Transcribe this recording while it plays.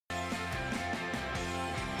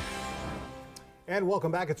And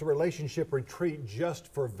welcome back. It's a relationship retreat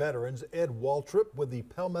just for veterans. Ed Waltrip with the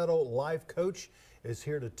Palmetto Life Coach is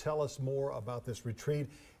here to tell us more about this retreat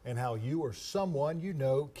and how you or someone you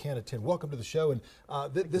know can attend. Welcome to the show. And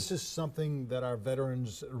this is something that our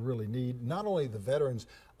veterans really need. Not only the veterans,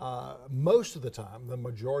 most of the time,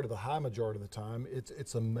 the high majority of the time,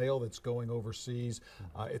 it's a male that's going overseas.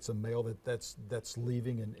 It's a male that's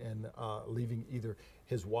leaving and leaving either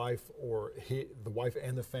his wife or the wife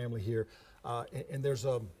and the family here. And there's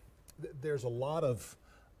a lot of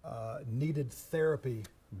needed therapy,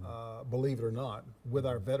 believe it or not, with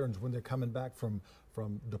our veterans when they're coming back from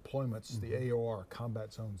deployments, the AOR,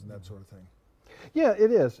 combat zones, and that sort of thing. Yeah,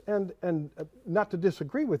 it is. And not to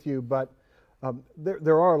disagree with you, but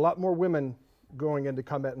there are a lot more women going into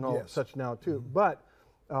combat and all such now too. But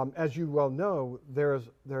as you well know, there's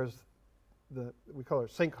we call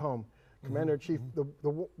it sink home. Commander-in-Chief,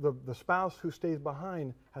 the spouse who stays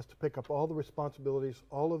behind has to pick up all the responsibilities,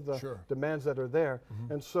 all of the demands that are there.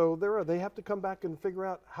 And so they have to come back and figure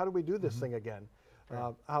out, how do we do this thing again,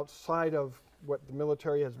 outside of what the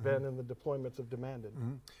military has been and the deployments have demanded.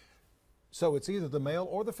 So it's either the male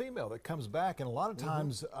or the female that comes back, and a lot of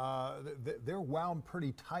times they're wound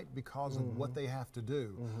pretty tight because of what they have to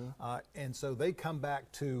do. And so they come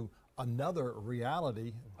back to another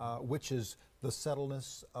reality, which is the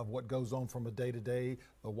settledness of what goes on from a day to day,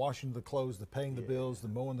 the washing the clothes, the paying the bills, the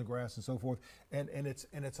mowing the grass, and so forth. And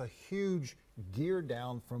it's a huge gear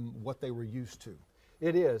down from what they were used to.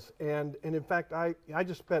 It is, and in fact, I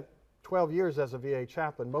just spent 12 years as a VA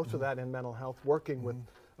chaplain, most of that in mental health, working with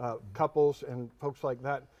couples and folks like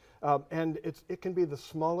that. And it can be the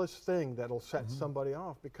smallest thing that'll set somebody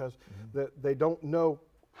off because they don't know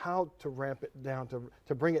how to ramp it down,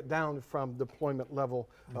 to bring it down from deployment level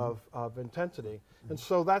of intensity. And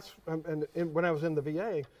so that's, when I was in the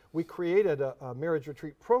VA, we created a marriage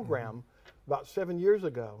retreat program about 7 years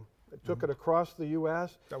ago. It took it across the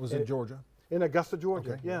U.S. That was in Georgia? In Augusta,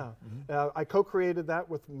 Georgia, I co-created that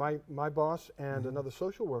with my boss and another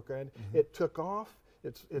social worker, and it took off.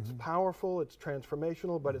 It's powerful, it's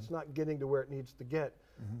transformational, but it's not getting to where it needs to get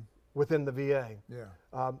within the VA.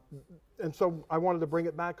 And so I wanted to bring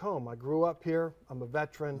it back home. I grew up here, I'm a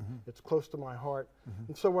veteran, it's close to my heart.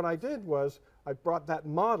 And so what I did was I brought that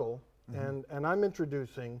model and I'm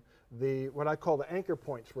introducing what I call the Anchor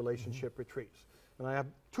Points relationship retreats. And I have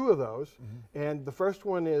 2 of those. And the first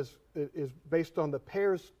one is based on the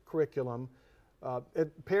PAIRS curriculum.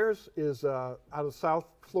 PAIRS is out of South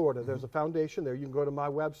Florida. There's a foundation there. You can go to my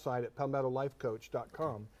website at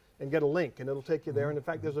palmettolifecoach.com and get a link, and it'll take you there. And in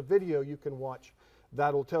fact, there's a video you can watch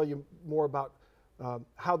that'll tell you more about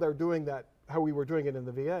how they're doing that, how we were doing it in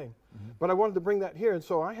the VA. But I wanted to bring that here, and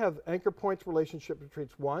so I have Anchor Points Relationship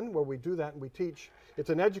Retreats 1, where we do that, and we teach.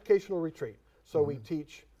 It's an educational retreat, so we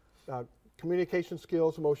teach communication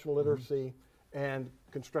skills, emotional literacy, and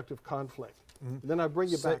constructive conflict. Then I bring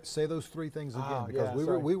you back. Say those 3 things again, because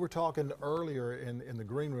we were talking earlier in the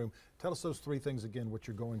green room. Tell us those 3 things again, what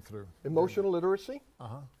you're going through. Emotional literacy,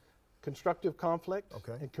 constructive conflict,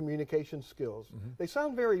 and communication skills. They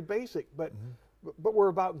sound very basic, but we're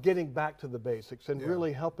about getting back to the basics and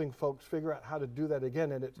really helping folks figure out how to do that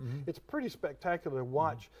again. And it's pretty spectacular to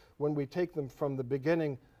watch when we take them from the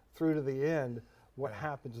beginning through to the end, what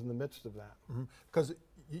happens in the midst of that. Because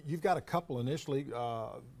you've got a couple initially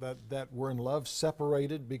that were in love,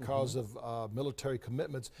 separated because of military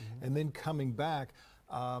commitments, and then coming back.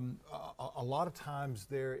 A lot of times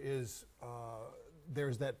there's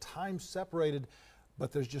that time separated,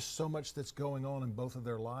 but there's just so much that's going on in both of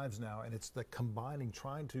their lives now, and it's the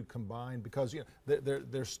trying to combine, because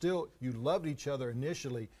they're still, you loved each other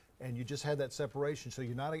initially, and you just had that separation, so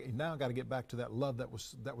you now got to get back to that love that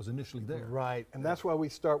was initially there. Right, and that's why we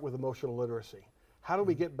start with emotional literacy. How do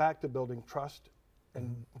we get back to building trust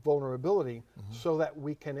and vulnerability so that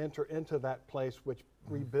we can enter into that place which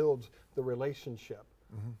rebuilds the relationship?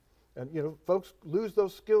 And folks lose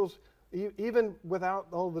those skills even without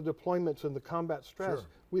all the deployments and the combat stress.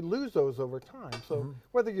 We lose those over time. So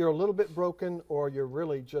whether you're a little bit broken or you're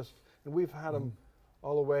really just, and we've had them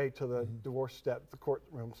all the way to the divorce steps, the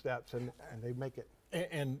courtroom steps, and they make it.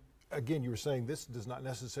 And again, you were saying this does not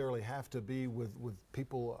necessarily have to be with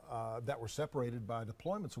people that were separated by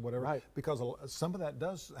deployments or whatever, because some of that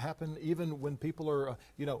does happen even when people are,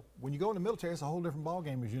 when you go in the military, it's a whole different ball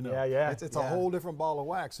game, as you know. It's a whole different ball of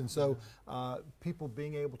wax. And so people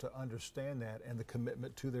being able to understand that and the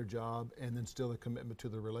commitment to their job, and then still the commitment to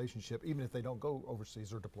the relationship, even if they don't go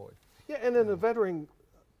overseas or deployed. Yeah, and in a veteran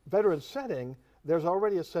setting, there's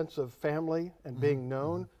already a sense of family and being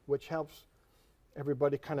known, which helps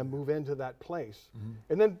everybody kind of move into that place.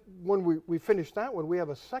 And then when we finish that one, we have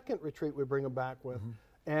a second retreat we bring them back with,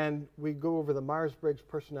 and we go over the Myers-Briggs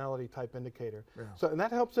personality type indicator. So, and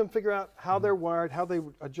that helps them figure out how they're wired, how they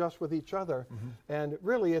adjust with each other, and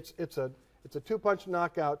really it's a two-punch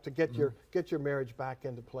knockout to get your marriage back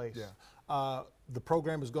into place. The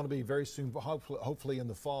program is going to be very soon, hopefully in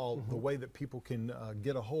the fall. The way that people can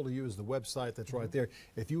get a hold of you is the website that's right there.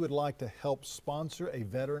 If you would like to help sponsor a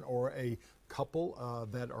veteran or a couple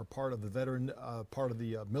that are part of the veteran, part of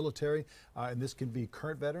the military, and this can be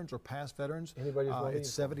current veterans or past veterans. It's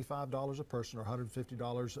 $75 a person or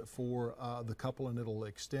 $150 for the couple, and it'll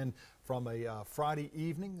extend from a Friday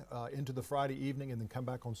evening into the Friday evening and then come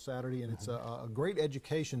back on Saturday, and it's a great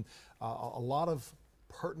education, a lot of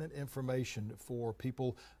pertinent information for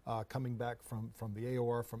people coming back from the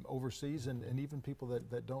AOR, from overseas, and even people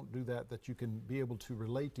that don't do that, that you can be able to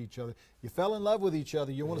relate to each other. You fell in love with each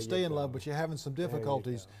other, you want to stay in love, but you're having some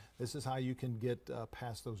difficulties. This is how you can get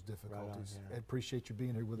past those difficulties. I appreciate you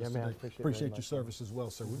being here with us today. Appreciate your service as well,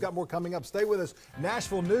 sir. We've got more coming up. Stay with us.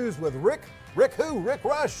 Nashville News with Rick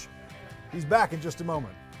Rush. He's back in just a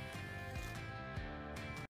moment.